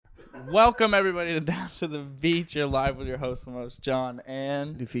Welcome everybody to Down to the Beach. You're live with your host, the most John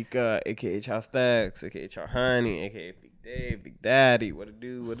and Lufika, aka Charles Stacks, aka Charles Honey, aka Big Dave, Big Daddy. What it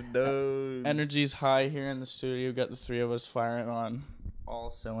do? What it does? Energy's high here in the studio. We've got the three of us firing on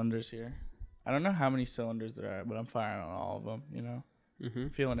all cylinders here. I don't know how many cylinders there are, but I'm firing on all of them. You know,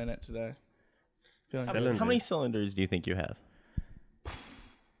 feeling in it today. How many cylinders do you think you have?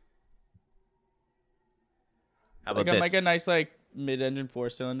 How about I'm this? like a nice mid-engine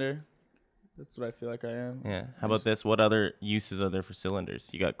 4-cylinder. That's what I feel like I am. Yeah. How about this? What other uses are there for cylinders?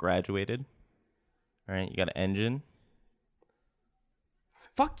 You got graduated. All right. You got an engine.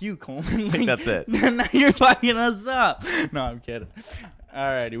 Fuck you, Coleman. I think that's it. Now you're fucking us up. No, I'm kidding.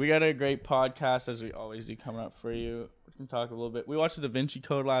 Alrighty, we got a great podcast as we always do coming up for you. We can talk a little bit. We watched the Da Vinci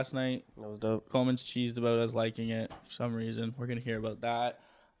Code last night. That was dope. Coleman's cheesed about us liking it for some reason. We're gonna hear about that.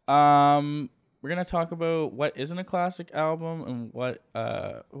 We're gonna talk about what isn't a classic album and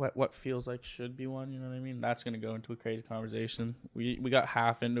what feels like should be one. You know what I mean? That's gonna go into a crazy conversation. We got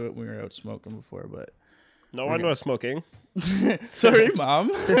half into it when we were out smoking before, but No one was smoking. sorry,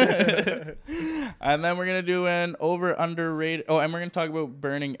 Mom. And then we're gonna do an over underrated. Oh, and we're gonna talk about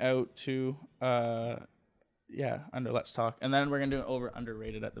Burning Out too. Under Let's Talk, and then we're gonna do an over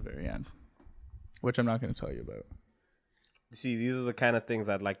underrated at the very end, which I'm not gonna tell you about. See, these are the kind of things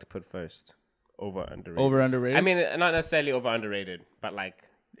I'd like to put first. Over underrated. Over underrated. I mean, not necessarily over underrated, but like.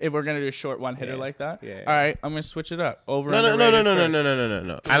 If we're gonna do a short one hitter like that, Yeah. All right, I'm gonna switch it up. Over. No. underrated first.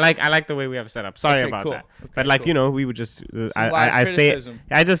 No. I like the way we have it set up. Sorry Okay, about cool. that. Okay, But like, cool. you know, we would just Some live I say it. criticism.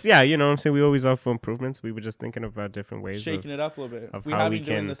 You know what I'm saying? We always offer improvements. We were just thinking about different ways Shaking of, it up a little bit. of We how have we been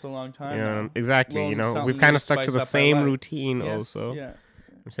doing can, this a long time. you know, now. exactly. Little You know, something we've kind to of stuck to spice the up our same life. routine Yes, also. Yeah.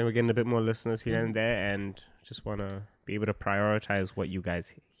 I'm saying we're getting a bit more listeners here and there, and just want to be able to prioritize what you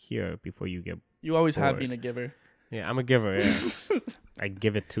guys hear before you get. You always have Bored. been a giver. Yeah, I'm a giver. Yeah, I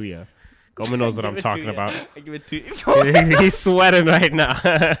give it to you. Gomer knows what I'm talking about. I give it to you. He's sweating right now.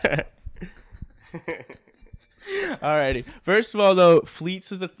 Alrighty. First of all, though,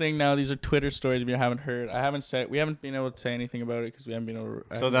 fleets is a thing now. These are Twitter stories. If you haven't heard, we haven't been able to say anything about it because we haven't been able.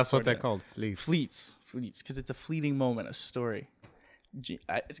 So that's what they're called, fleets. Fleets, because it's a fleeting moment, a story.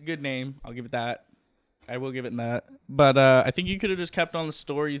 It's a good name. I'll give it that. I will give it that. But I think you could have just kept on the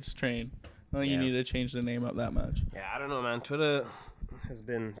stories train. I don't think you Yeah. needed to change the name up that much. Yeah, I don't know, man. Twitter has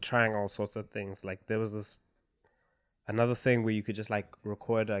been trying all sorts of things. Like there was another thing where you could just like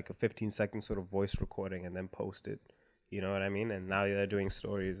record like a 15-second sort of voice recording and then post it. You know what I mean? And now they're doing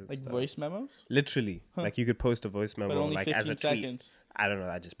stories and Like stuff. voice memos? Literally, like you could post a voice But memo only like 15 as a tweet. seconds. I don't know.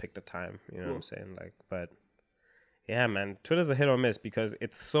 I just picked a time. You know what I'm Cool. saying? Like, but yeah, man, Twitter's a hit or miss because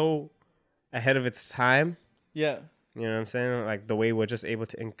it's so ahead of its time. Yeah. You know what I'm saying? Like the way we're just able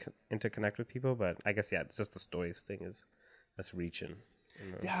to interconnect with people. But I guess it's just the stories thing that's reaching. You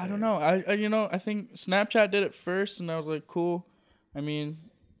know what I'm Yeah, I saying? don't know. I think Snapchat did it first, and I was like, cool. I mean,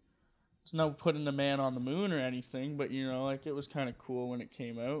 it's no putting the man on the moon or anything, but like it was kind of cool when it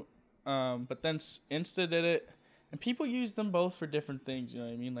came out. But then Insta did it, and people use them both for different things. You know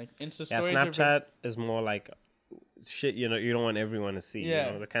what I mean? Like Insta Yeah, stories. Snapchat is more like shit. You know, you don't want everyone to see. Yeah.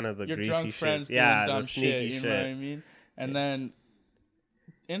 You know, the kind of the your greasy drunk shit. friends doing Yeah, dumb the sneaky shit. You shit. know what I mean? And then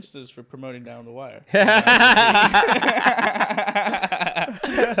Insta's for promoting Down the Wire.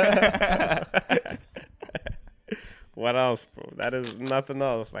 What else, bro? That is nothing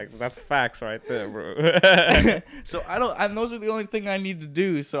else. Like that's facts right there, bro. So and those are the only thing I need to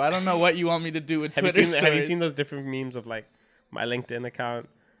do. So I don't know what you want me to do with Twitter Have stories. you seen those different memes of like my LinkedIn account,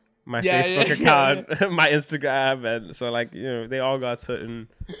 my Yeah, Facebook yeah, account, my Instagram, and so like they all got certain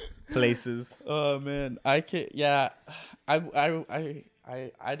places. Oh man, I can. Yeah, I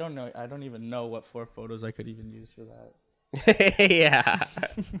don't know. I don't even know what 4 photos I could even use for that. Yeah.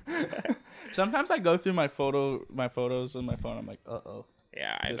 Sometimes I go through my photos on my phone. I'm like, uh-oh.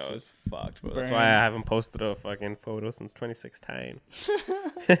 Yeah, I This know is it's fucked, bro. That's burn. why I haven't posted a fucking photo since 2016.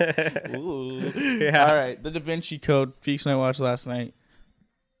 Ooh. Yeah. All right, the Da Vinci Code. Feeks and I watched last night.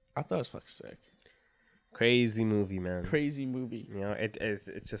 I thought it was fucking sick. Crazy movie, man. Crazy movie. You know, it's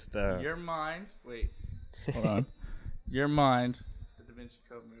just Your mind. Wait. Hold on. Your mind. The Da Vinci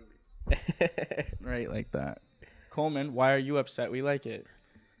Code movie. Right, like that. Coleman, why are you upset? We like it.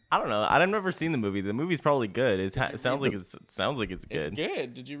 I don't know. I've never seen the movie. The movie's probably good. It you sounds read like it's good. It's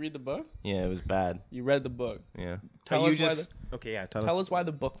good. Did you read the book? Yeah, it was bad. You read the book. Yeah. Tell us why. Okay, yeah. Tell us why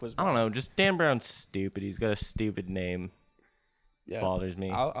the book was. I don't know. Just Dan Brown's stupid. He's got a stupid name. Yeah. Bothers me.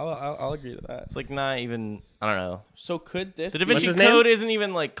 I'll agree to that. It's like not even. I don't know. So could this? The Da be- Vinci his name? Code isn't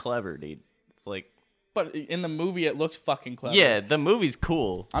even like clever, dude. It's like But in the movie, it looks fucking clever. yeah, the movie's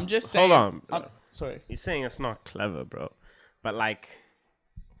cool. I'm just saying. Hold on. Sorry. You're saying it's not clever, bro. But like,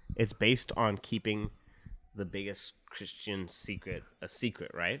 it's based on keeping the biggest Christian secret a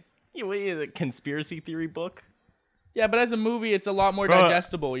secret, right? You what, a conspiracy theory book? Yeah, but as a movie, it's a lot more Bro,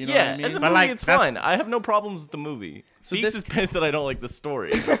 digestible. You know what I mean? as a But, movie, like, it's that's- fine. I have no problems with the movie. So Feeks this- is pissed that I don't like the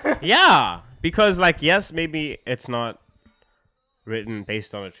story. Yeah, because like yes, maybe it's not written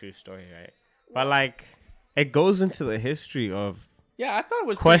based on a true story, right? But like it goes into the history of Yeah, I thought it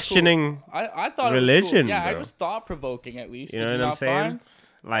was pretty questioning cool. I thought it was religion, cool. Yeah, it bro. was thought provoking at least. You Did know you what I'm not saying? find?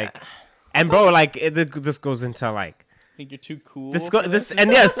 Like, and bro, like this goes into like Think you're too cool. this for this or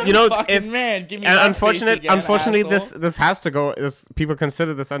and yes, something? you know Fucking if man, give me and that unfortunate face again, unfortunately asshole. this has to go. This people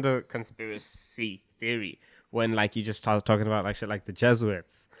consider this under conspiracy theory when like you just start talking about like shit like the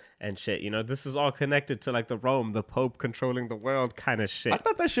Jesuits and shit. You know, this is all connected to like the Pope controlling the world kind of shit. I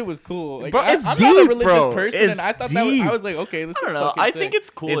thought that shit was cool. Like, Bro, I'm it's not a deep, religious bro. person, It's and I thought deep. I was like, okay, this I is don't know. fucking I think sick. it's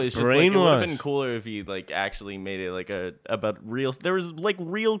cool. It's It's just like it would have brainwashed. been cooler if he like actually made it like about real. There was like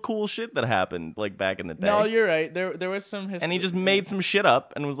real cool shit that happened like back in the day. No, you're right. There was some history. And he just made some shit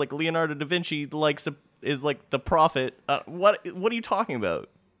up and was like Leonardo da Vinci is like the prophet. What are you talking about?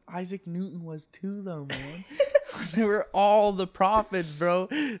 Isaac Newton was too, though, man. They were all the prophets, bro.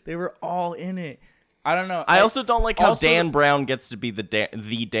 They were all in it. I don't know. I also don't like how also- Dan Brown gets to be the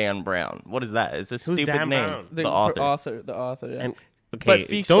Dan Brown. What is that? It's a stupid Dan name. Brown? The author. The author. Yeah. And But okay,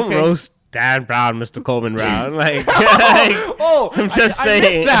 Feeks, don't okay. roast Dan Brown, Mr. Coleman Brown. Like, Oh, I'm just I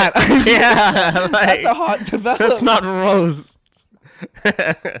saying. missed that. Yeah, like, That's a hot development. that's not roast.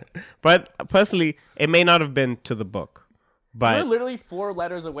 But personally, it may not have been to the book. We're But literally 4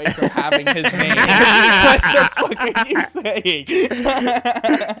 letters away from having his name. What the fuck are you saying?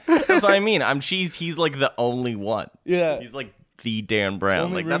 That's what I mean. He's like the only one. Yeah. He's like the Dan Brown.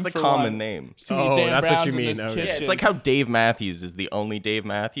 Only Like that's a room for common one. name. Too many Oh, Dan that's what Browns you in mean, this okay. kitchen. Yeah, it's like how Dave Matthews is the only Dave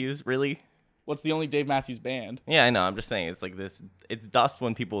Matthews. Really? What's the only Dave Matthews band? Yeah, I know. I'm just saying. It's like this. It's dust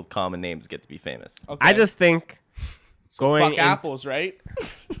when people with common names get to be famous. Okay. I just think going fuck in- apples, right?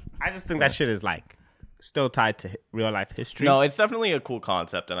 I just think that shit is like still tied to real life history. No, it's definitely a cool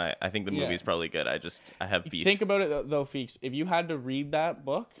concept, and I think the Yeah. movie's probably good. I have beef. Think about it though, Feeks. If you had to read that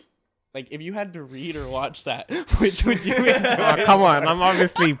book, like if you had to read or watch that, which would you enjoy? Oh, come on, I'm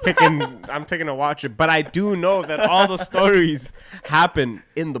obviously picking to watch it, but I do know that all the stories happen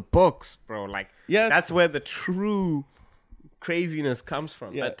in the books, bro. Like, Yes. that's where the true craziness comes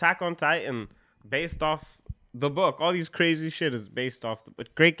from. Yeah. Attack on Titan, based off the book. All these crazy shit is based off the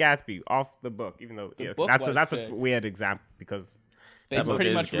Great Gatsby off the book. Even though book that's was a sick. weird example because They That book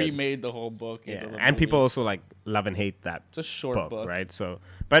pretty is much good. remade the whole book. yeah, into the and movie. people also like love and hate that It's a short book. right? So,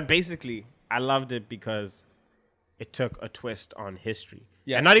 but basically, I loved it because it took a twist on history.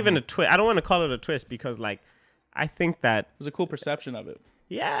 Yeah. And not even a twist. I don't want to call it a twist because, like, I think that, It was a cool perception of it.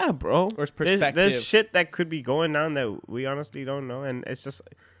 yeah, bro. Or it's There's perspective. shit that could be going down that we honestly don't know. And it's just,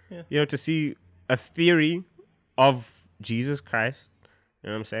 you know, to see a theory of Jesus Christ, you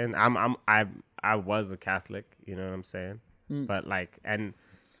know what I'm saying? I was a Catholic, you know what I'm saying? But, like, and,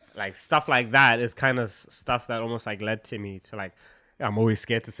 like, stuff like that is kind of stuff that almost, like, led to me to, like, I'm always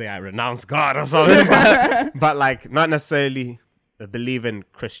scared to say I renounce God or something, but like not necessarily believe in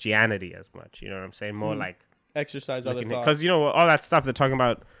Christianity as much. You know what I'm saying? More like Exercise other thoughts. because you know all that stuff they're talking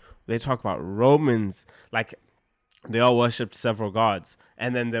about. They talk about Romans, like they all worshipped several gods,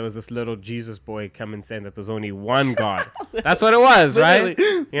 and then there was this little Jesus boy coming saying that there's only one God. That's what it was, right?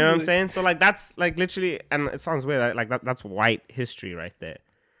 Literally. You know what I'm saying? So like that's like literally, and it sounds weird, like that's white history right there.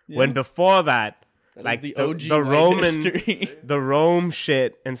 When before that. That is Like the the OG white Roman, history. the Rome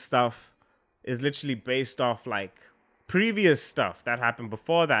shit and stuff is literally based off like previous stuff that happened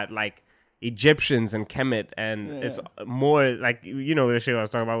before that, like Egyptians and Kemet, and it's more like you know the shit I was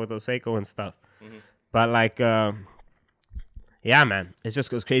talking about with Oseko and stuff. But like, yeah, man, it just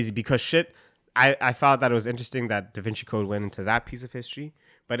goes crazy because shit. I thought that it was interesting that Da Vinci Code went into that piece of history,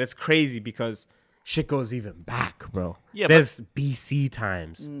 but it's crazy because. Shit goes even back, bro. Yeah, there's BC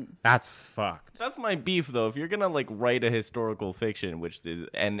times. That's fucked. That's my beef, though. If you're gonna like write a historical fiction, which is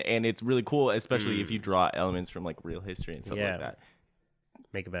and it's really cool, especially if you draw elements from like real history and stuff Yeah. like that,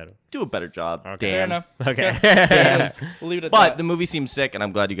 Make it better. do a better job. Okay. Fair Dan. enough. Okay. Damn. We'll leave it at But that. the movie seems sick, and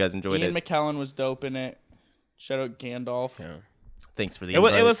I'm glad you guys enjoyed Ian it. McKellen was dope in it. Shout out Gandalf. Thanks for the It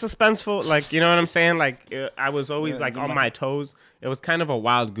invite. was suspenseful, like you know what I'm saying. Like I was always Yeah, like you on might- my toes. It was kind of a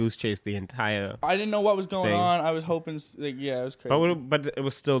wild goose chase the entire. I didn't know what was going Thing. on. I was hoping, like, yeah, it was crazy. But it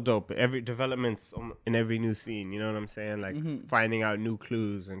was still dope. Every developments in every new scene. You know what I'm saying? Like finding out new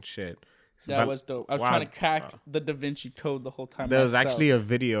clues and shit. So, yeah, but it was dope. I was wow. trying to crack the Da Vinci Code the whole time. there was myself. actually a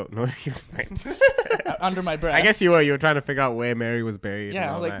video. No, you're right. under my breath. I guess you were trying to figure out where Mary was buried. Yeah, and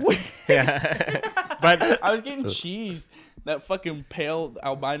I'm all like, that. wait. Yeah, but I was getting cheesed. That fucking pale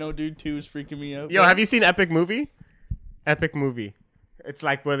albino dude too is freaking me out. Yo, have you seen Epic Movie? Epic Movie. It's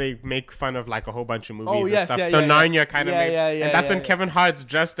like where they make fun of like a whole bunch of movies and yes, stuff. yeah, The yeah, Narnia kind of yeah, and that's when Kevin Hart's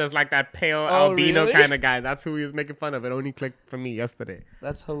dressed as like that pale Oh, albino really? kind of guy. That's who he was making fun of. It only clicked for me yesterday.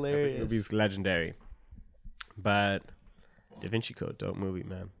 That's Epic hilarious. Movie's legendary. But Da Vinci Code, dope movie,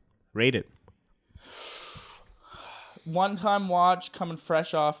 man. Rate it. One time watch, coming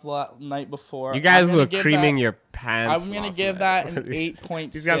fresh off night before. You guys I'm were gonna give creaming that- your pants. I'm gonna last give night. that an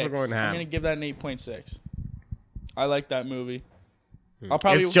 8.6. These guys are going ham. I'm gonna give that an 8.6. I like that movie. I'll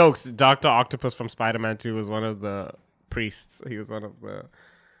probably It's jokes. Dr. Octopus from Spider-Man 2 was one of the priests. He was one of the...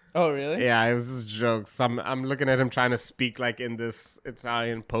 Oh really? Yeah, it was just jokes. I'm looking at him trying to speak like in this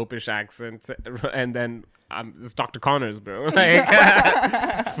Italian popish accent, and then it's Dr. Connors, bro. Like,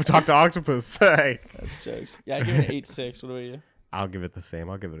 Dr. Octopus. Like, That's jokes. Yeah, I give it an 8.6. What about you? I'll give it the same.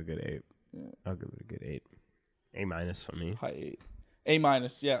 I'll give it a good 8. I'll give it a good 8. A minus for me. High 8. A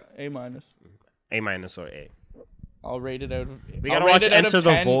minus. Yeah, A minus. A minus or A. I'll rate it out of. We I'll gotta rate watch it out of Enter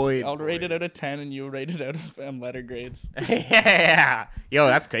the 10. Void, I'll rate it boys. out of 10, and you'll rate it out of letter grades. Yeah. Yo,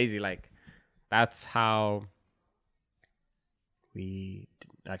 that's crazy. Like, that's how we...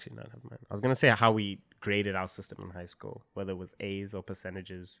 Actually, no, never mind. I was going to say how we graded our system in high school, whether it was A's or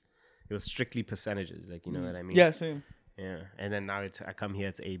percentages. It was strictly percentages, like, you know what I mean? Yeah, same. Yeah. And then now I come here,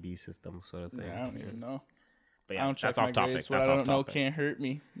 it's A-B system sort of thing. Yeah, I don't even know. But I yeah, don't check that's my off topic. grades. That's What I off don't know topic. can't hurt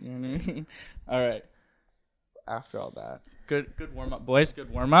me. You know what I mean? All right. After all that, good warm up, boys.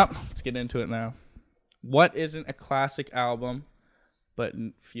 Good warm up. Let's get into it now. What isn't a classic album, but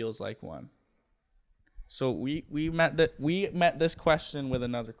feels like one? So we met this question with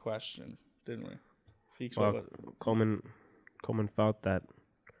another question, didn't we? Feeks, what Well, was it? Coleman felt that...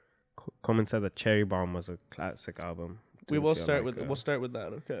 Coleman said that Cherry Bomb was a classic album. We Didn't will feel start like with we'll start with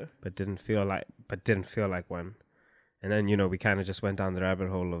that. Okay. but didn't feel like one. And then, you know, we kind of just went down the rabbit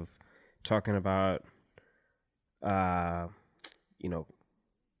hole of talking about you know,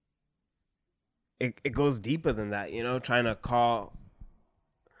 it goes deeper than that, you know, trying to call...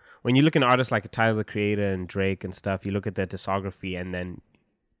 When you look at artists like Tyler the Creator and Drake and stuff, you look at their discography and then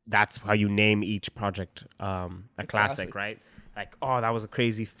that's how you name each project a classic, classic. right? Like, oh, that was a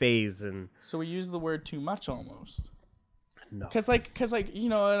crazy phase. And So we use the word too much almost. no, Cause like you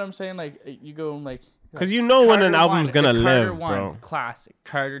know what I'm saying? Like you go like. because you know when an Carter album's 1, gonna the Carter live, 1, bro. Classic.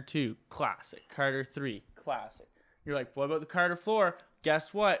 Carter 2, classic. Carter 3, classic. You're like, what about the Carter 4?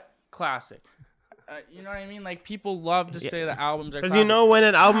 Guess what? Classic. You know what I mean? Like people love to say that albums are. Because classic. you know when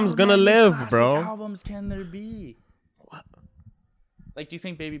an album's How gonna many live, classic bro. albums can there be? What? Like, do you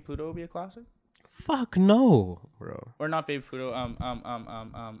think Baby Pluto will be a classic? Fuck no, bro. Or not Baby Pluto?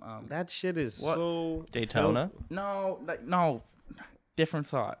 That shit is What? so Daytona. No. Different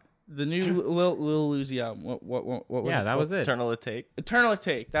thought. The new Lil Uzi album. What was Yeah, it? that was it. Eternal Take. Eternal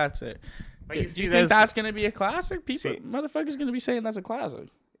Take. That's it. But Do you see, you think there's- that's gonna be a classic? People, See- motherfuckers, gonna be saying that's a classic.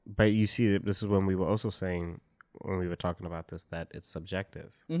 But you see, this is when we were also saying, when we were talking about this, that it's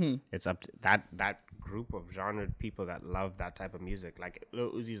subjective. Mm-hmm. It's up to that group of genre people that love that type of music. Like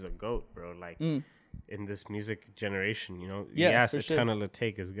Lil Uzi's a goat, bro. Like in this music generation, you know. Yeah, yes, for sure. Eternal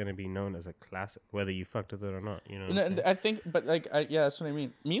Take is gonna be known as a classic, whether you fucked with it or not. You know. What I'm And saying? I think, but like, yeah, that's what I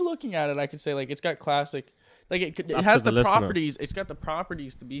mean. Me looking at it, I could say like it's got classic, like it up has to the the listener. properties. It's got the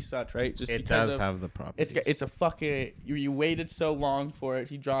properties to be such, right? Just It because does of, have the properties. it's a fucking you waited so long for it.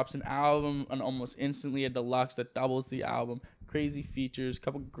 He drops an album and almost instantly a deluxe that doubles the album. Crazy features,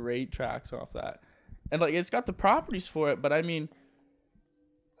 couple great tracks off that, and like it's got the properties for it. But I mean,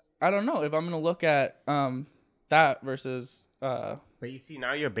 I don't know if I'm gonna look at that versus But you see,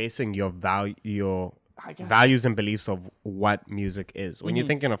 now you're basing your I guess. values and beliefs of what music is. When you're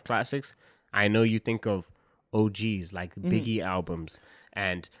thinking of classics, I know you think of OGs like Biggie albums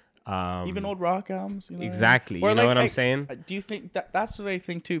and Even old rock albums. You know exactly. What I mean? You know Or what I'm like, saying? Do you think that's what I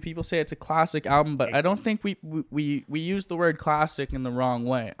think too? People say it's a classic album, but I don't think we use the word classic in the wrong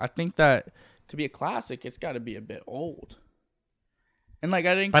way. I think that to be a classic, it's got to be a bit old. And like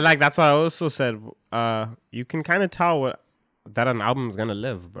I think, But like that's what I also said. You can kind of tell that an album's gonna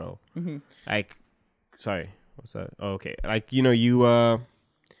live, bro. Mm-hmm. Like, sorry, what's that? Oh, okay, like you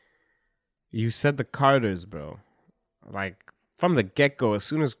said the Carters, bro. Like from the get go, as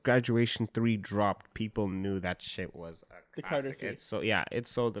soon as Graduation 3 dropped, people knew that shit was a The Carter classic. 3. It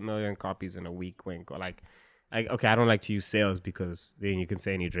sold 1 million copies in a week. Wink. Or like, okay, I don't like to use sales because then you can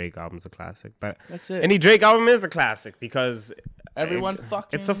say any Drake album's a classic, but that's it. any Drake album is a classic because Everyone it-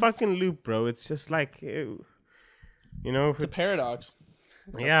 fucking. it's a fucking loop, bro. It's just like, you know, It's a paradox.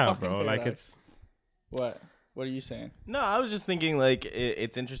 It's a yeah, fucking bro. Like paradox. it's What? What are you saying? No, I was just thinking like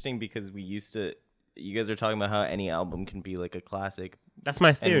it's interesting because we used to you guys are talking about how any album can be like a classic. That's my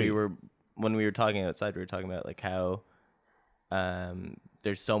And theory. when we were talking outside, we were talking about like how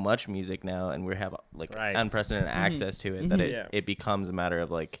there's so much music now, and we have like Right. unprecedented access to it that Yeah. it becomes a matter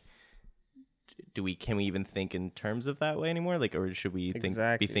of like, can we even think in terms of that way anymore? Like, or should we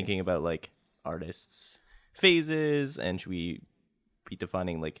Exactly. be thinking about like artists' phases, and should we be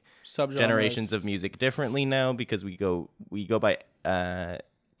defining like Subgenres. generations of music differently now because we go by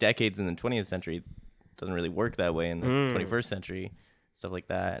decades in the 20th century? It doesn't really work that way in the 21st century, stuff like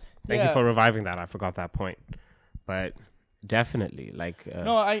that. Thank you Yeah. for reviving that. I forgot that point. But definitely, like...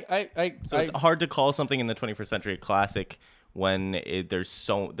 No, So it's hard to call something in the 21st century a classic when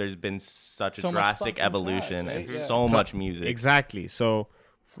there's been such a So much drastic fucking evolution trash, and right? Yeah. so much music. Exactly. So,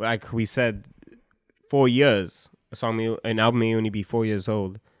 like we said, 4 years, an album may only be 4 years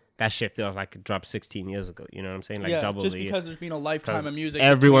old. That shit feels like it dropped 16 years ago. You know what I'm saying? Like double just the because there's been a lifetime 'cause of music.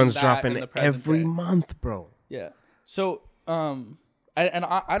 everyone's between that dropping and the present every day. month, bro. Yeah. So,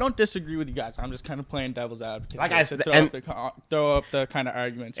 I don't disagree with you guys. I'm just kind of playing devil's advocate. Like here I to said- throw up the kind of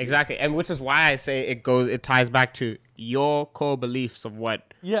arguments. here. Exactly. And which is why I say it ties back to your core beliefs of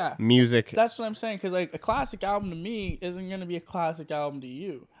what Yeah. music... That's what I'm saying. Because like a classic album to me isn't gonna be a classic album to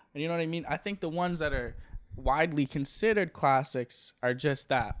you. And you know what I mean? I think the ones that are widely considered classics are just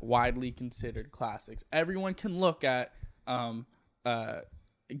that, widely considered classics. Everyone can look at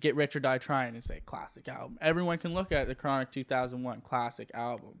Get Rich or Die Trying and say classic album. Everyone can look at the Chronic 2001 classic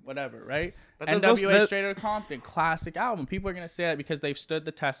album, whatever, right? But there's NWA also Straight Outta Compton classic album. People are gonna say that because they've stood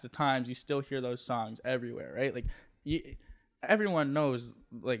the test of times. You still hear those songs everywhere, right? Like everyone knows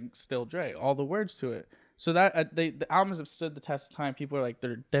like Still Dre, all the words to it. So that the albums have stood the test of time. People are like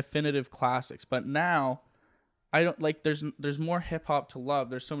they're definitive classics. But now I don't like there's more hip hop to love.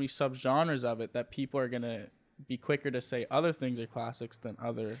 There's so many subgenres of it that people are gonna be quicker to say other things are classics than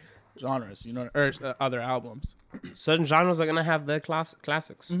other genres, you know, or other albums. Certain genres are gonna have their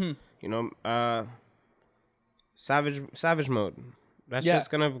classics. Mm-hmm. You know, Savage Mode. That's Yeah.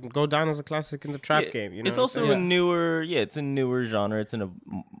 just gonna go down as a classic in the trap game. You know, it's what I'm also saying? it's a newer genre. It's in a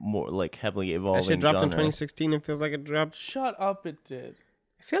more like heavily evolving That shit dropped in genre. 2016 and feels like it dropped. Shut up! It did.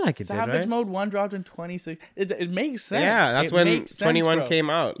 I feel like it Savage did, right? Mode 1 dropped in 2016. It makes sense. Yeah, that's It when makes sense, 21 bro. came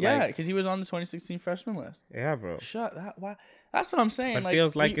out. Yeah, Like, because he was on the 2016 freshman list. yeah, bro. Shut that. Why? That's what I'm saying. But it like,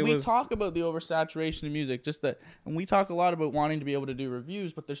 feels like we, it we was- talk about the oversaturation of music, just that, and we talk a lot about wanting to be able to do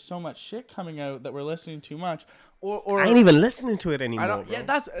reviews, but there's so much shit coming out that we're listening too much. Or I ain't even listening to it anymore. I don't. Bro. Yeah,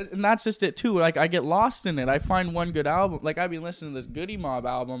 that's just it too. Like I get lost in it. I find one good album. Like I've been listening to this Goody Mob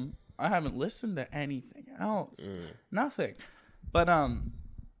album. I haven't listened to anything else. Nothing. But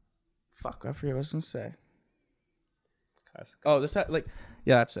fuck. I forget what I was gonna say. Classic. Oh,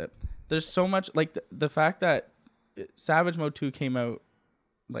 yeah, that's it. There's so much like the fact that Savage Mode 2 came out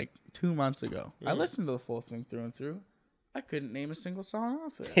like 2 months ago. I listened to the full thing through and through. I couldn't name a single song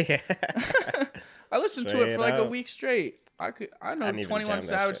off it. I listened to it Straight for like a up. week straight. I know I need to 21 jam that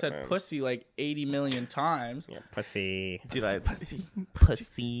Savage shit, said man. pussy like 80 million times. Yeah, pussy. Dude, I- Pussy,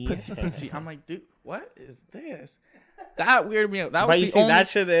 pussy. pussy. I'm like, dude, what is this? That weirded me out. That was But you the see, only. that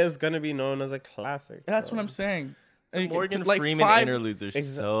shit is gonna be known as a classic. That's bro. what I'm saying. Morgan Like Freeman five- interludes are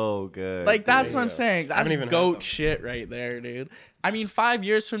so good. Like that's dude. what I'm saying. That's haven't even heard goat them. shit right there, dude. I mean, 5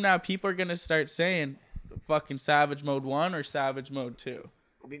 years from now, people are gonna start saying, "Fucking Savage Mode 1" or Savage Mode 2.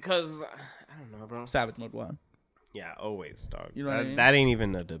 Because I don't know, bro. Savage Mode 1. Yeah, always, dog. You know what I mean? That ain't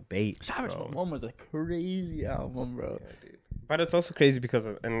even a debate. Savage bro. Mode 1 was a crazy album, bro. But it's also crazy because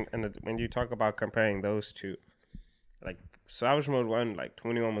when you talk about comparing those two, like Savage Mode 1, like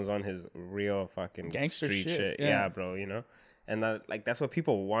 21 was on his real fucking Gangster street shit, shit. yeah. Yeah, bro, you know? And that that's what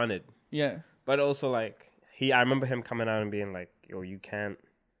people wanted. Yeah. But also like I remember him coming out and being like, yo, you can't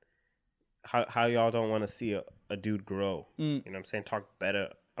how y'all don't want to see a dude grow. You know what I'm saying? Talk better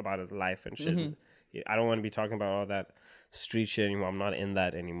about his life and shit. I don't want to be talking about all that street shit anymore. I'm not in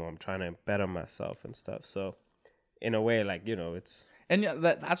that anymore. I'm trying to better myself and stuff. So in a way, like, you know, it's And yeah,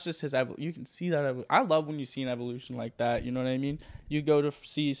 that's just his evolution. You can see that. I love when you see an evolution like that. You know what I mean? You go to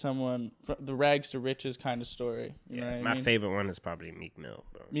see someone, the rags to riches kind of story. You know what I my mean? favorite one is probably Meek Mill,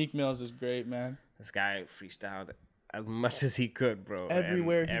 bro. Meek Mills is great, man. This guy freestyled as much as he could, bro.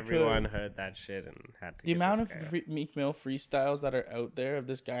 Everywhere and he everyone could. heard that shit and had to. The get amount this of guy up. Meek Mill freestyles that are out there of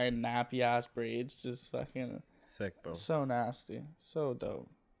this guy in nappy ass braids, just fucking Sick, bro. so nasty, so dope.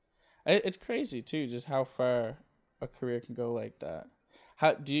 It's crazy too, just how far a career can go like that.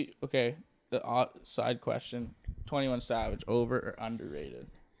 How do you? Okay, the side question: 21 Savage, over or underrated?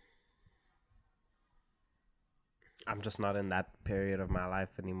 I'm just not in that period of my life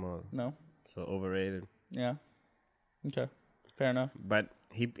anymore. No. So overrated. Yeah. Okay. Fair enough. But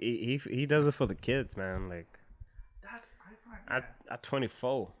he does it for the kids, man. Like at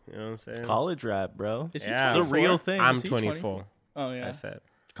 24, you know what I'm saying? College rap, bro. Is he Yeah. It's a 24? real thing. I'm Is he 24. Oh yeah. I said.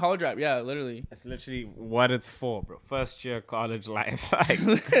 College rap. Yeah, literally. It's literally what it's for, bro. First year college life.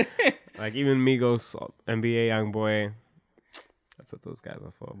 Like even Migos, NBA Youngboy. That's what those guys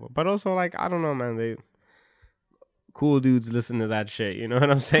are for. But also, like, I don't know, man. They cool dudes listen to that shit. You know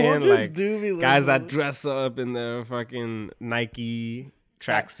what I'm saying? dudes Like do be guys that listening. dress up in their fucking Nike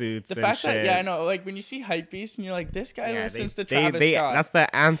tracksuits The and fact shit. that I know, like when you see Hypebeast and you're like, this guy Yeah, listens to Travis Scott. That's their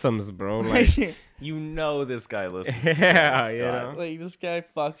anthems, bro. Like, You know this guy listens. yeah, to you know. like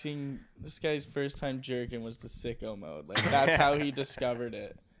this guy's first time jerking was the sicko mode. Like that's how he discovered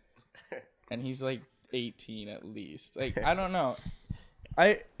it. And he's like 18 at least. Like I don't know.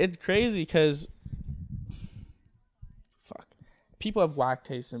 It's crazy because fuck, people have whack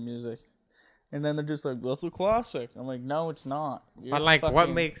taste in music, and then they're just like, that's a classic. I'm like, no, it's not. You're But like, what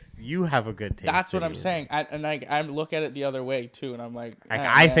fucking- makes you have a good taste? That's what in I'm music? saying. I look at it the other way too, and I'm like, Like,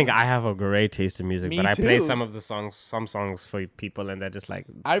 ah, I man. think I have a great taste in music, Me but I play too. some songs for people, and they're just like,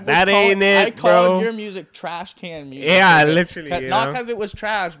 I would that call ain't it, I call bro. your music trash can music. Yeah, Like, literally, you not know? because it was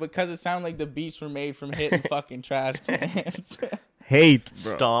trash, but because it sounded like the beats were made from hitting fucking trash cans. Hate, bro.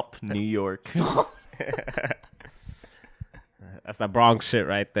 Stop New York. That's the Bronx shit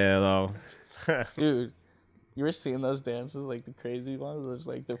right there, though. Dude, you were seeing those dances, like the crazy ones? There's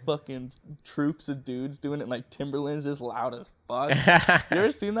like the fucking troops of dudes doing it in, like Timberlands, just loud as fuck. You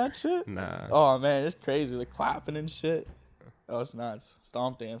ever seen that shit? Nah. Oh man, it's crazy. Like clapping and shit. Oh, it's nuts.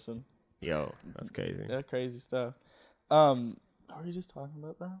 Stomp dancing. Yo, that's crazy. Yeah, crazy stuff. Are we just talking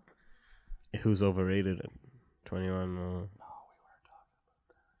about that? Who's overrated at 21?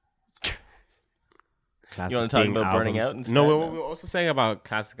 You wanna talk about burning out instead? No, what we're also saying about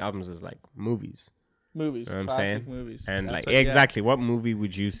classic albums is like movies. Movies, You know what I'm classic saying? movies. And That's like, what- yeah. exactly, what movie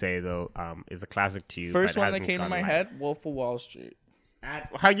would you say, though, is a classic to you? First but one that hasn't came to gone, my like- head, Wolf of Wall Street.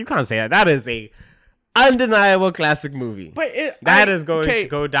 How you can't say that? That is a undeniable classic movie. But That is going to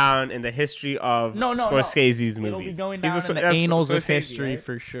go down in the history of No. Scorsese's It'll movies. be going He's down a- in the that's annals of Scorsese, history right?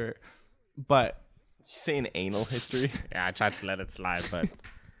 for sure. But You saying anal history? Yeah, I tried to let it slide, but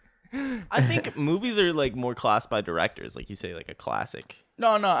I think movies are like more classed by directors, like you say, like a classic. no,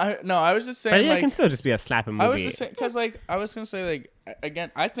 I was just saying but yeah, it like can still just be a slapping movie. I was just saying because like I was gonna say like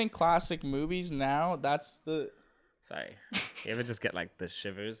again I think classic movies now that's the Sorry, you ever just get like the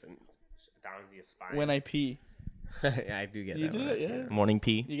shivers and down your spine? when I pee. Yeah, I do get You that. do one, that, yeah. Morning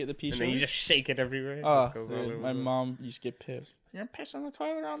pee. You get the pee And then you shivers? just shake it everywhere. It Oh, just goes all dude, over my the- mom used to get pissed. You're gonna piss on the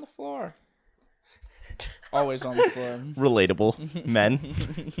toilet or on the floor? Always on the floor. Relatable.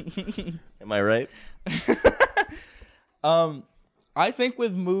 Men. Am I right? I think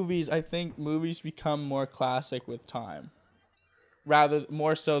with movies, movies become more classic with time, rather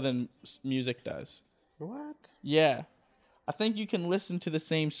more so than music does. What? Yeah, I think you can listen to the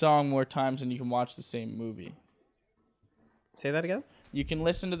same song more times than you can watch the same movie. Say that again? You can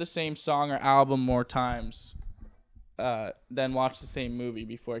listen to the same song or album more times than watch the same movie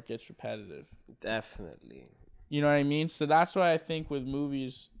before it gets repetitive. Definitely. You know what I mean? So that's why I think with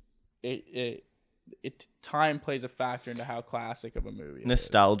movies, it time plays a factor into how classic of a movie it is.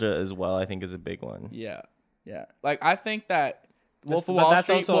 Nostalgia as well, I think, is a big one. Yeah. Like I think that Wolf of but Wall that's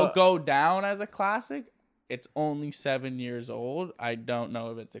Street also- will go down as a classic. It's only 7 years old. I don't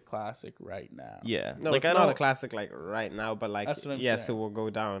know if it's a classic right now. Yeah. No, like it's I not don't a classic like right now, but like That's what I'm yes, saying. it will go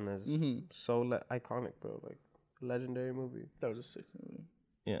down as Mhm. so iconic, bro. Like legendary movie. That was a sick movie.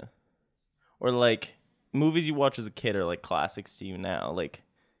 Yeah. Or like movies you watch as a kid are like classics to you now. Like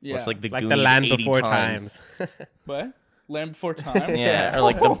Yeah. watch like the Like Goonies The Land 80 Before times. Times. What? Land Before Time? Yeah. Or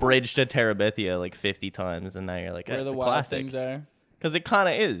like the Bridge to Terabithia like 50 times, and now you're like, Where it's the a wild classic. things are. Because it kind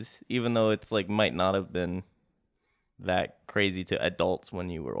of is, even though it's like might not have been that crazy to adults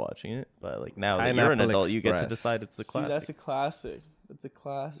when you were watching it, but like now that you're an Pineapple adult, you get to Express. decide it's a See, classic. that's a classic. That's a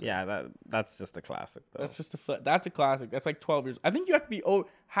classic. Yeah, that's just a classic though. That's just that's a classic. That's like 12 years. I think you have to be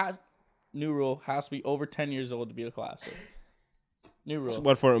new rule has to be over 10 years old to be a classic. New rule.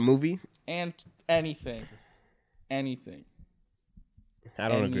 What for a movie? And anything. I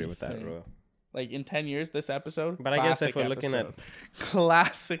don't agree with that, Anything. bro. Like in 10 years, this episode. But I guess if classic we're looking at- episode.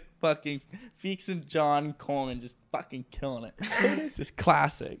 Classic fucking Feeks and John Coleman just fucking killing it. Just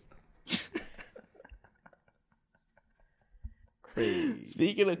classic. Crazy.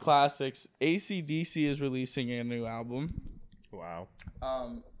 Speaking of classics, AC/DC is releasing a new album. Wow.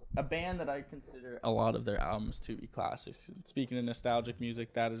 a band that I consider a lot of their albums to be classics. Speaking of nostalgic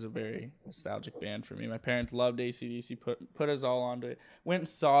music, that is a very nostalgic band for me. My parents loved AC/DC, put us all onto it. Went and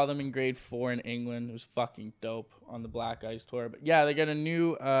saw them in grade 4 in England. It was fucking dope on the Black Ice tour. But yeah, they got a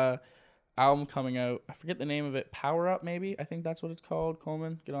new album coming out. I forget the name of it. Power Up, maybe? I think that's what it's called.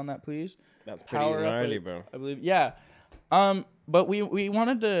 Coleman, get on that, please. That's pretty gnarly, bro. I believe, yeah. But we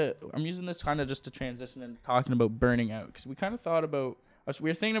wanted to. I'm using this kind of just to transition into talking about Burning Out, because we kind of thought about. We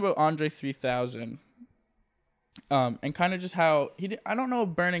were thinking about Andre 3000, and kind of just how he did. I don't know if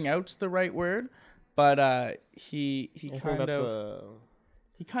burning out's the right word, but he kind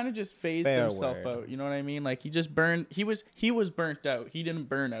of just phased himself out. You know what I mean? Like he just burned. He was burnt out. He didn't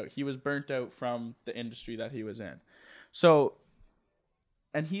burn out. He was burnt out from the industry that he was in. So,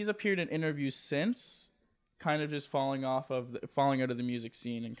 and he's appeared in interviews since, kind of just falling out of the music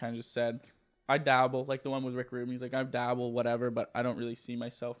scene, and kind of just said, I dabble, like the one with Rick Rubin. He's like, I dabble, whatever, but I don't really see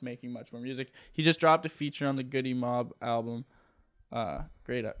myself making much more music. He just dropped a feature on the Goody Mob album.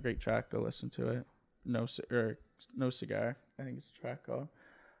 Great track. Go listen to it. No Cigar, I think it's the track called.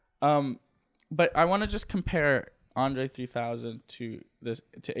 But I want to just compare Andre 3000 to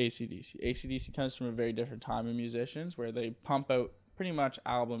AC/DC. AC/DC comes from a very different time in musicians, where they pump out pretty much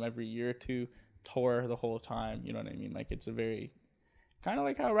album every year or two, tour the whole time. You know what I mean? Like it's a very kind of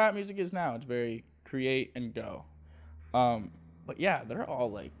like how rap music is now. It's very create and go. But yeah, they're all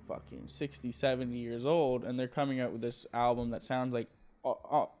like fucking 60, 70 years old, and they're coming out with this album that sounds like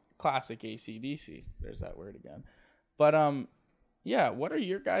classic AC/DC. There's that word again. But yeah, what are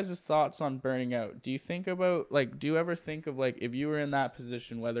your guys' thoughts on Burning Out? Do you ever think of like if you were in that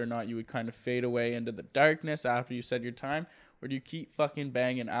position, whether or not you would kind of fade away into the darkness after you said your time, or do you keep fucking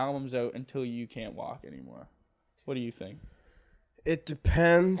banging albums out until you can't walk anymore? What do you think? It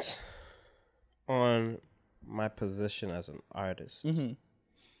depends on my position as an artist. Mm-hmm.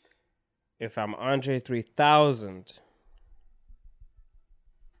 If I'm Andre 3000,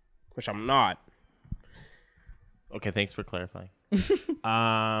 which I'm not. Okay, thanks for clarifying.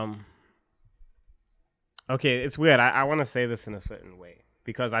 Okay, it's weird. I want to say this in a certain way,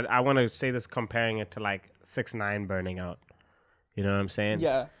 because I want to say this comparing it to like 6ix9ine Burning Out. You know what I'm saying?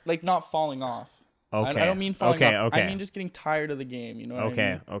 Yeah, like not falling off. Okay. I don't mean falling off. Okay. I mean just getting tired of the game. You know what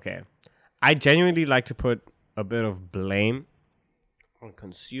I mean? Okay. I genuinely like to put a bit of blame on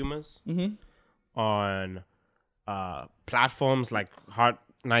consumers, on platforms like Hot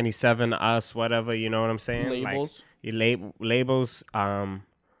 97, Us, whatever. You know what I'm saying? Labels. Like, labels. On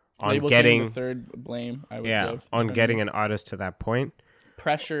Labels getting being the third blame. I would give. On getting an artist to that point,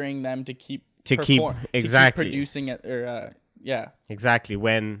 pressuring them to keep producing it, or exactly,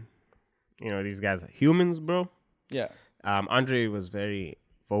 when these guys are humans, bro. Yeah. Andre was very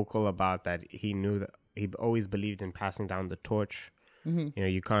vocal about that. He knew that he always believed in passing down the torch.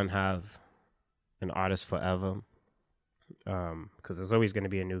 You can't have an artist forever, because there's always going to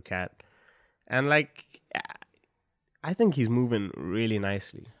be a new cat. And like, I think he's moving really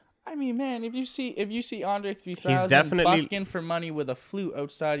nicely. I mean, man, if you see Andre 3000 he's definitely busking for money with a flute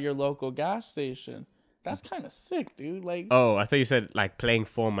outside your local gas station, that's kind of sick, dude. Like, oh, I thought you said like playing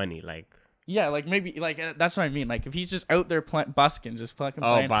for money, like. Yeah, like maybe that's what I mean. Like if he's just out there busking, just fucking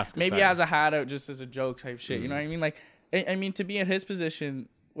playing. Maybe he has a hat out just as a joke type shit. You know what I mean? Like, I mean, to be in his position,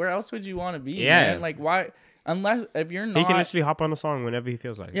 where else would you want to be? Yeah. Man? Like why? Unless if you're not, he can literally hop on a song whenever he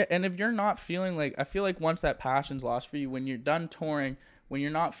feels like. Yeah, and if you're not feeling like, I feel like once that passion's lost for you, when you're done touring, when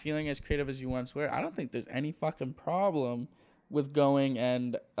you're not feeling as creative as you once were, I don't think there's any fucking problem with going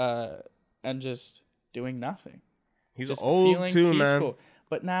and just doing nothing. He's just old too, peaceful. man.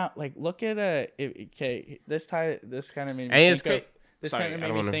 But now, like, look at this kind of made me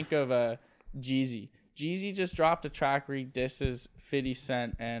think of Jeezy. Jeezy just dropped a track where he disses 50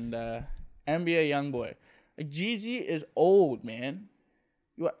 Cent and NBA YoungBoy. Like, Jeezy is old, man.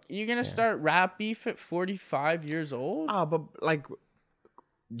 You're gonna start rap beef at 45 years old? But like,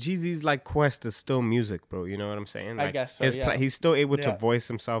 Jeezy's like quest is still music, bro. You know what I'm saying? Like, I guess so. Yeah. He's still able to voice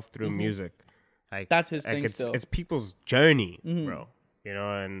himself through music. Like that's his like thing. It's people's journey, bro. You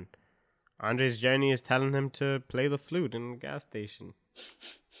know, and Andre's journey is telling him to play the flute in the gas station.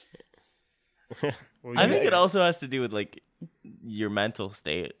 I think it also has to do with like your mental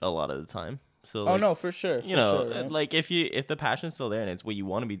state a lot of the time. So like, no, for sure. Right? Like if the passion's still there and it's what you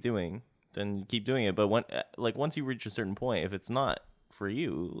want to be doing, then you keep doing it. But once you reach a certain point, if it's not for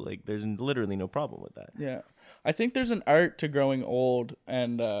you, like there's literally no problem with that. Yeah, I think there's an art to growing old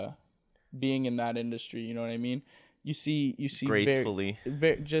and being in that industry. You know what I mean? You see gracefully.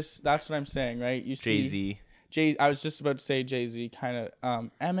 Just that's what I'm saying, right? You see Jay-Z. I was just about to say Jay-Z. Kind of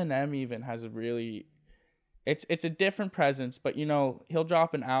Eminem even has a really it's a different presence, but you know, he'll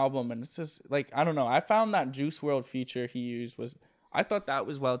drop an album and it's just like, I don't know. I found that Juice World feature he used was, I thought that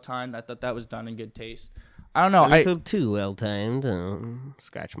was well timed. I thought that was done in good taste. I don't know. A little too well timed.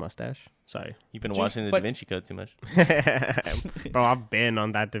 Scratch mustache. Sorry. You've been Juice- watching the but- Da Vinci Code too much. Bro, I've been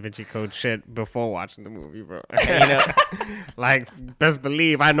on that Da Vinci Code shit before watching the movie, bro. You know, Like, best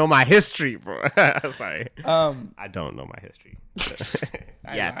believe I know my history, bro. Sorry. I I don't know my history.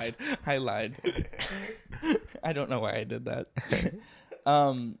 I lied. I don't know why I did that.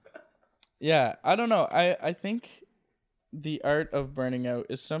 Yeah, I don't know. I think the art of burning out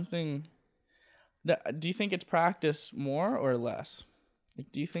is something that, do you think it's practiced more or less?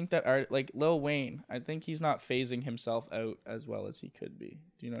 Like, do you think that art, like Lil Wayne, I think he's not phasing himself out as well as he could be.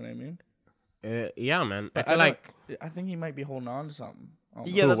 Do you know what I mean? Yeah, man. I But feel like, I think he might be holding on to something. I don't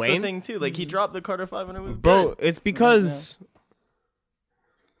know. yeah, that's Wayne? the thing too. Like he dropped the Carter 5 and it was bro, good. it's because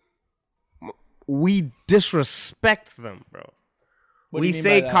we disrespect them, bro. What do We you mean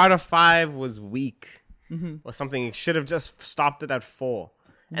say by that? Carter 5 was weak Mm-hmm. or something. He should have just stopped it at 4.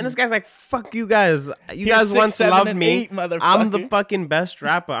 And this guy's like, fuck you guys. You Here's guys 6, once 7, loved and me. 8, I'm the motherfucker. fucking best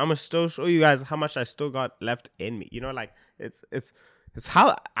rapper. I'm gonna still show you guys how much I still got left in me. You know, like it's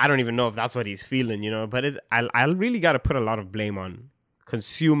how, I don't even know if that's what he's feeling, you know, but I really got to put a lot of blame on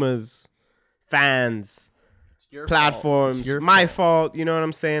consumers, fans, It's your platforms. fault. It's your My fault. fault. You know what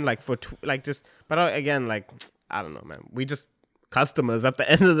I'm saying? Like like just, but again, like I don't know, man. We just customers at the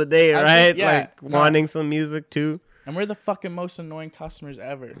end of the day, I right? think- yeah, like no. wanting some music too. And we're the fucking most annoying customers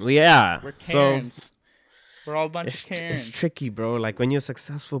ever. Yeah. We're So Karens. We're all a bunch it's, of Karens. it's tricky, bro. Like when you're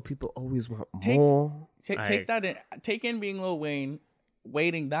successful, people always want Take- more. Take that in. Take in being Lil Wayne,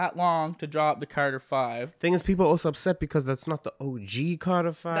 waiting that long to drop the Carter 5. Thing is, people are also upset because that's not the OG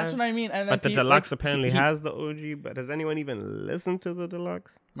Carter 5. That's what I mean. And then But the people, deluxe like, apparently he- has the OG. But has anyone even listened to the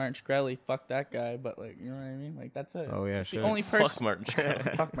deluxe? Martin Shkreli, fuck that guy. But like, you know what I mean? Like that's it. Oh, yeah, It's the sure. only Fuck person. Martin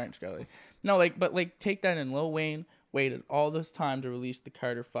Shkreli. Fuck Martin Shkreli. No, like, but like, take that in. Lil Wayne waited all this time to release the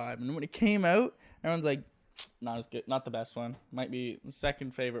Carter 5, and when it came out, everyone's like, not as good, not the best one. Might be the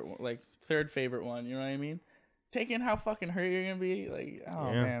second favorite one, like third favorite one. You know what I mean? Take in how fucking hurt you're gonna be. Like,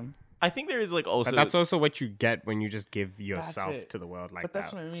 oh Yeah. man. I think there is like also But that's also what you get when you just give yourself it. to the world like But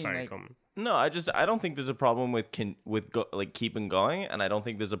that's that. what I mean, Sorry, like- come. no. I don't think there's a problem with like keeping going, and I don't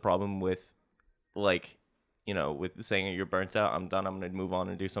think there's a problem with like, you know, with saying you're burnt out. I'm done. I'm gonna move on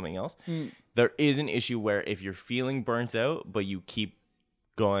and do something else. There is an issue where if you're feeling burnt out, but you keep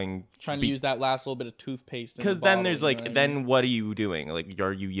going Trying to use that last little bit of toothpaste. in the because then bottle, there's you know like what I mean? then what are you doing? Like,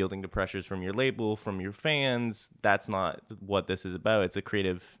 are you yielding to pressures from your label, from your fans? That's not what this is about. It's a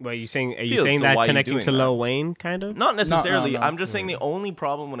creative. Well, are you saying Field, so that why are you connecting doing to that? Lil Wayne kind of? Not necessarily. no. I'm just saying the only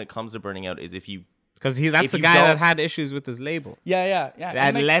problem when it comes to burning out is if you Because that's If the you guy that don't- had issues with his label. Yeah. That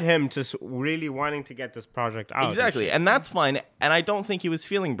And, like, led him to really wanting to get this project out. exactly, and that's fine. And I don't think he was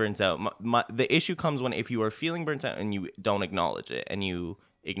feeling burnt out. The issue comes when if you are feeling burnt out and you don't acknowledge it and you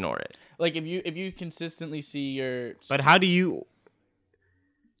ignore it. like if you consistently see your But how do you?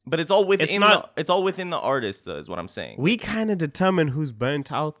 But it's all within not- it's all within the artist, though, is what I'm saying. We kind of determine who's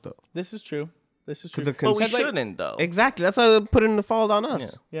burnt out, though. this is true. This is true. the But we Because, like, shouldn't, though. Exactly. That's why we're putting the fault on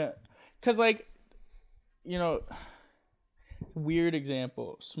us. Yeah, because like, you know, weird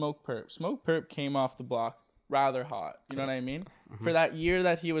example. Smoke Perp. Smoke Perp came off the block rather hot. You know what I mean? For that year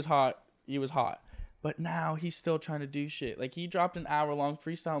that he was hot, he was hot. But now he's still trying to do shit. Like he dropped an hour-long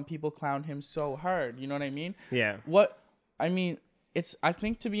freestyle and people clown him so hard. You know what I mean? Yeah. What I mean, I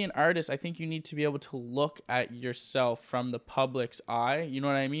think to be an artist, I think you need to be able to look at yourself from the public's eye. You know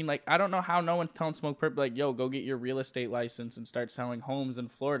what I mean? Like, I don't know how no one's telling Smoke Perp, like, yo, go get your real estate license and start selling homes in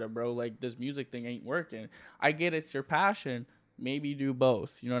Florida, bro. Like, this music thing ain't working. I get it's your passion. Maybe do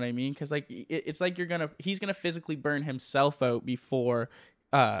both. You know what I mean? Because, like, it's like he's going to physically burn himself out before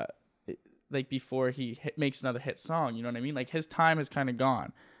he makes another hit song. You know what I mean? Like, his time is kind of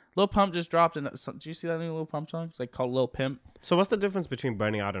gone. Lil Pump just dropped did you see that new Lil Pump song? It's like called Lil Pimp. So what's the difference between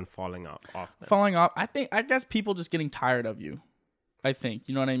burning out and falling off? Then? Falling off. I guess people just getting tired of you. I think.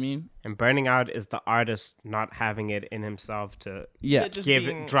 You know what I mean? And burning out is the artist not having it in himself to Yeah. just give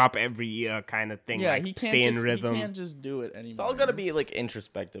being- it, drop every year kind of thing. Yeah, like he can't stay in just, rhythm. He can't just do it anymore. It's all got to be like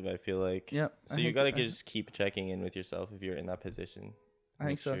introspective, I feel like. Yep, So I you think- got I to think- just keep checking in with yourself if you're in that position. I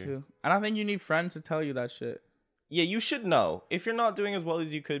think Make so sure. too. And I think you need friends to tell you that shit. Yeah, you should know. If you're not doing as well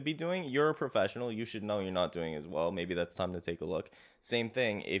as you could be doing, you're a professional. You should know you're not doing as well. Maybe that's time to take a look. Same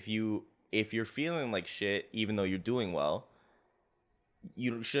thing. If you're feeling like shit, even though you're doing well,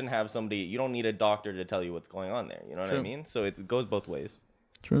 you shouldn't have somebody. You don't need a doctor to tell you what's going on there. You know what I True. mean? So it goes both ways.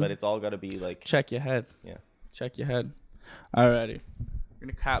 True. But it's all got to be like, Check your head. yeah. Check your head. Alrighty. We're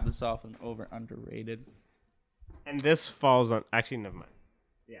gonna cap this off with over underrated. And this falls on. Actually, never mind.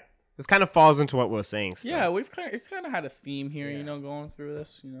 Yeah, this kind of falls into what we're saying. Still. Yeah, it's kind of had a theme here, Yeah. going through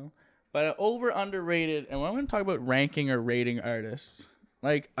this, But over underrated, and when I'm going to talk about ranking or rating artists,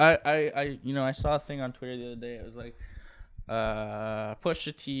 like I saw a thing on Twitter the other day. It was like,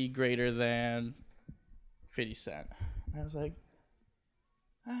 Pusha T greater than 50 Cent. And I was like,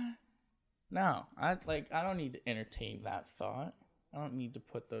 no, I don't need to entertain that thought. I don't need to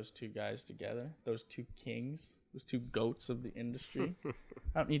put those two guys together, those two kings, those two goats of the industry.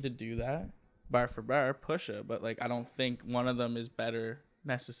 I don't need to do that. Bar for bar, Pusha, but I don't think one of them is better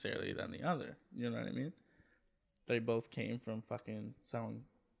necessarily than the other. You know what I mean? They both came from fucking selling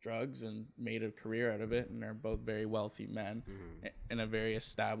drugs and made a career out of it, and they're both very wealthy men in a very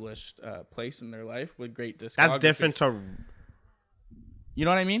established place in their life with great discography. That's different to. You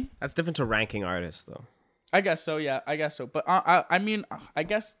know what I mean? That's different to ranking artists, though. I guess so, yeah. I guess so. But I mean, I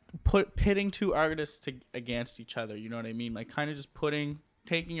guess pitting two artists against each other, you know what I mean? Like kind of just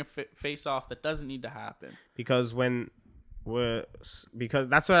taking a face off that doesn't need to happen. Because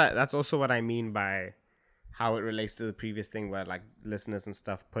that's also what I mean by how it relates to the previous thing where like listeners and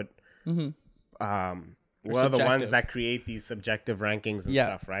stuff put what are the ones that create these subjective rankings and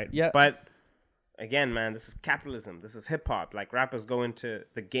stuff, right? Yeah. But again, man, this is capitalism. This is hip hop. Like rappers go into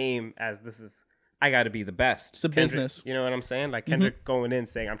the game as this is. I got to be the best. It's a business. You know what I'm saying? Like Kendrick going in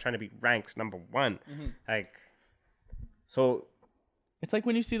saying, I'm trying to be ranked number one. Like, so. It's like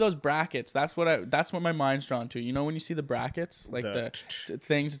when you see those brackets, that's what my mind's drawn to. You know, when you see the brackets, like the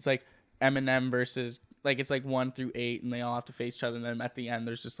things, it's like Eminem versus, like, it's like 1 through 8 and they all have to face each other. And then at the end,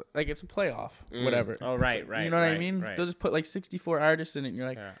 there's just like, it's a playoff, whatever. Oh, right, like, You know what I mean? Right. They'll just put like 64 artists in it and you're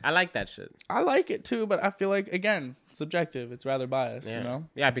like, I like that shit. I like it too, but I feel like, again, subjective. It's rather biased, you know?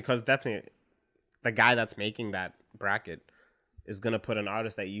 Yeah, because definitely. The guy that's making that bracket is going to put an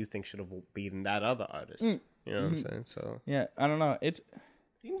artist that you think should have beaten that other artist. You know what I'm saying? So yeah, I don't know. It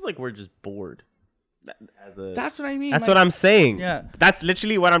seems like we're just bored. That's what I mean. That's what I'm saying. Yeah. That's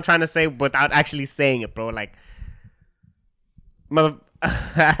literally what I'm trying to say without actually saying it, bro. Like,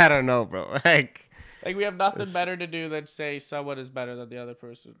 I don't know, bro. Like we have nothing better to do than say someone is better than the other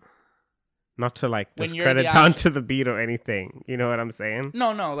person. Not to like discredit down to the beat or anything. You know what I'm saying?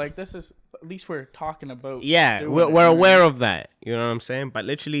 No. Like this is at least we're talking about. Yeah, we're aware of that. You know what I'm saying? But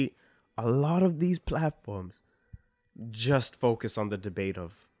literally, a lot of these platforms just focus on the debate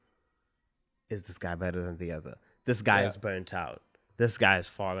of, is this guy better than the other? This guy is burnt out. This guy is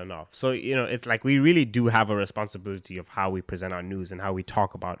fallen off. So, you know, it's like we really do have a responsibility of how we present our news and how we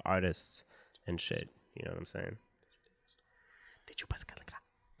talk about artists and shit. You know what I'm saying? Did you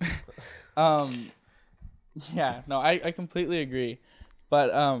Yeah, no, I completely agree.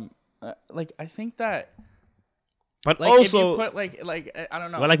 But I think that, but like, also if you put, I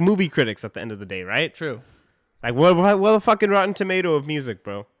don't know. We're like movie critics at the end of the day, right? True. Like we're the fucking Rotten Tomato of music,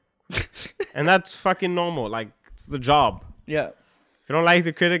 bro. And that's fucking normal. Like, it's the job. Yeah. If you don't like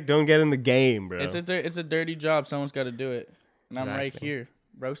the critic, don't get in the game, bro. It's a dirty job. Someone's got to do it, and I'm right here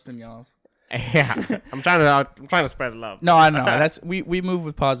roasting y'all's. Yeah, I'm trying to spread love. No, I know. That's we move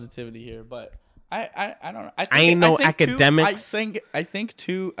with positivity here, but I don't know. I ain't no academics. I think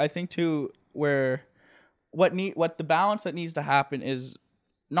too where what the balance that needs to happen is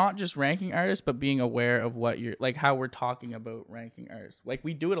not just ranking artists, but being aware of what you're like, how we're talking about ranking artists. Like,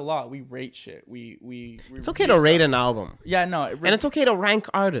 we do it a lot. We rate shit. We it's okay to rate an album. Yeah, no, and it's okay to rank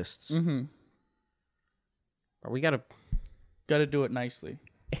artists. Mm-hmm. But we gotta do it nicely.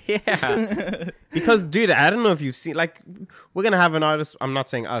 Yeah. Because, dude, I don't know if you've seen, like, we're gonna have an artist. I'm not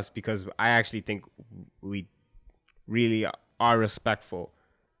saying us, because I actually think we really are respectful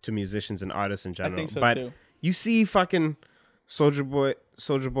to musicians and artists in general. I think so but too. You see fucking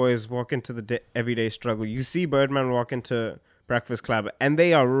Soulja Boys walk into the everyday struggle. You see Birdman walk into Breakfast Club, and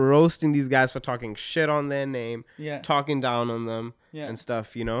they are roasting these guys for talking shit on their name, talking down on them, and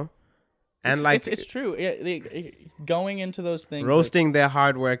stuff, you know. And it's true. Going into those things, roasting their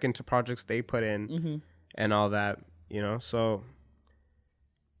hard work into projects they put in, and all that, you know. So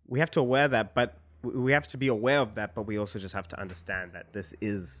we have to aware that, but we have to be aware of that. But we also just have to understand that this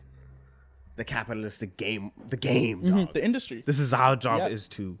is the capitalistic game, dog. The industry. This is our job, is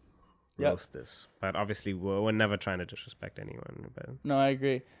to roast this. But obviously, we're never trying to disrespect anyone. But no, I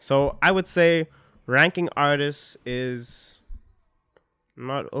agree. So I would say ranking artists is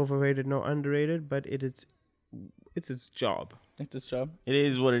not overrated, no underrated, but it's its job. It's its job. It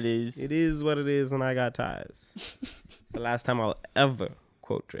is what it is. It is what it is, and I got ties. It's the last time I'll ever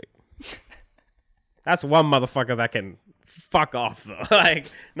quote Drake. That's one motherfucker that can fuck off, though. Like,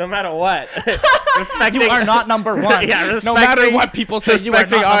 no matter what. You are not number one. Yeah, no matter what people say, you are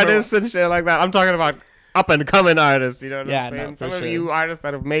not artists and shit like that. I'm talking about up and coming artists. You know what Yeah, I'm no, saying? for Some sure. of you artists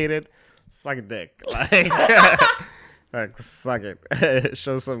that have made it, suck a dick. Like suck it.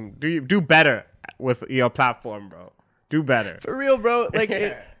 Show some. Do better with your platform, bro. Do better. For real, bro. Like,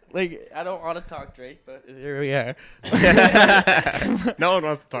 like I don't want to talk Drake, but here we are. No one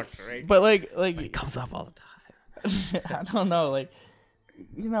wants to talk to Drake. But like It comes up all the time. I don't know, like,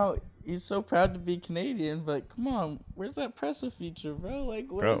 you know, he's so proud to be Canadian, but come on, where's that presser feature, bro? Like,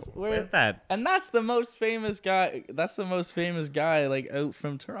 Where's that? And that's the most famous guy. That's the most famous guy, like, out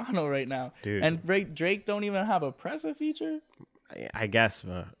from Toronto right now. Dude. And Drake don't even have a presser feature. I guess,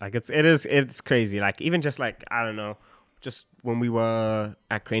 bro. Like it's crazy. Like even just like I don't know, just when we were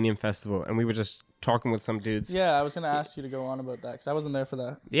at Cranium Festival and we were just talking with some dudes. Yeah, I was gonna ask you to go on about that because I wasn't there for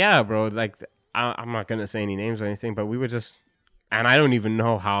that. Yeah, bro. Like I'm not gonna say any names or anything, but we were just, and I don't even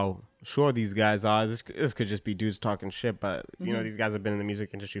know how sure these guys are. This could just be dudes talking shit, but you know these guys have been in the music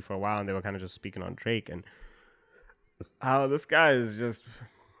industry for a while and they were kind of just speaking on Drake and how this guy is just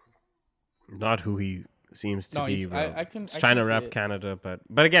not who he seems to be, bro. He's trying to rep Canada, but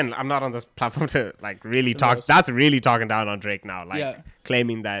again, I'm not on this platform to like really talk. That's really talking down on Drake now, like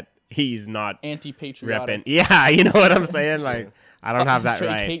claiming that he's not anti-patriotic. repping. Yeah, you know what I'm saying? Like I don't have that Drake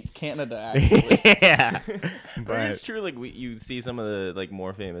right. hates Canada, actually. Yeah, But it's true. Like you see some of the like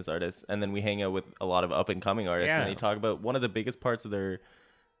more famous artists, and then we hang out with a lot of up and coming artists, and they talk about one of the biggest parts of their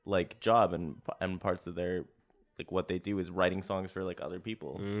like job and parts of their like what they do is writing songs for like other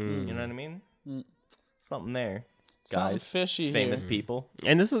people. You know what I mean? Something there, Something guys. fishy famous here. people.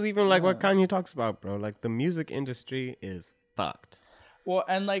 And this is even like what Kanye talks about, bro. Like the music industry is fucked. Well,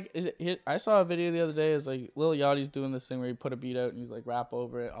 and like I saw a video the other day. Is like Lil Yachty's doing this thing where he put a beat out and he's like rap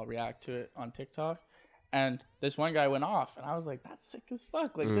over it. I'll react to it on TikTok. And this one guy went off, and I was like, "That's sick as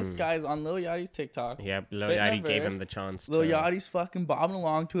fuck!" Like this guy's on Lil Yachty's TikTok. Yeah, Lil spitting a Yachty gave verse. him the chance. Lil Yachty's fucking bobbing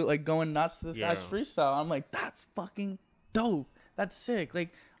along to it, like going nuts to this Yeah. guy's freestyle. I'm like, "That's fucking dope. That's sick." Like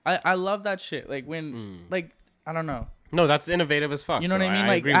I love that shit. Like when like I don't know. No, that's innovative as fuck. You know bro. what I mean? I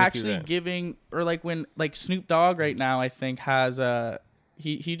Like agree with you actually there. giving, or like when like Snoop Dogg right now, I think has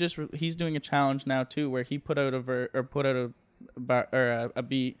he's doing a challenge now too, where he put out a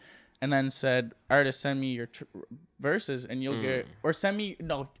beat, and then said, "Artists, send me your verses, and you'll get, or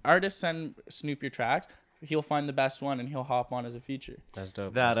artists send Snoop your tracks. He'll find the best one, and he'll hop on as a feature." That's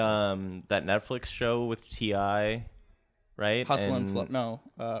dope. That that Netflix show with T.I., right? Hustle and Flow,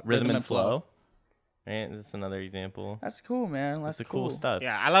 Rhythm and Flow. Right, that's another example. That's cool, man. That's the cool stuff.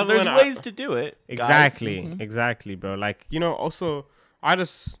 Yeah, I love There's when ways to do it. Exactly, guys. exactly, bro. Like, you know, also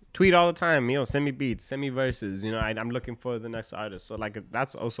artists tweet all the time, yo, send me beats, send me verses. You know, I'm looking for the next artist. So like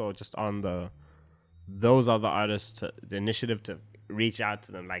that's also just on those other artists the initiative to reach out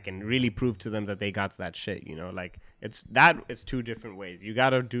to them, like, and really prove to them that they got that shit. You know, like it's two different ways. You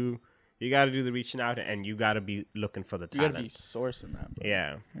gotta do the reaching out, and you gotta be looking for the You talent. gotta be sourcing that, bro.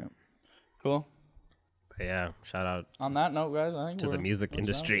 Yeah. Cool. But yeah, shout out On that note, guys, I think to the we're music done.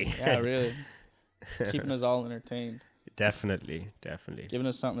 industry. Yeah, really. Keeping us all entertained. Definitely. Giving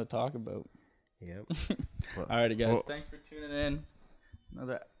us something to talk about. Yep. Alrighty, guys. well- Thanks for tuning in.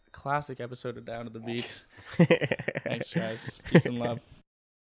 Another classic episode of Down to the Beats. Thanks, guys. Peace and love.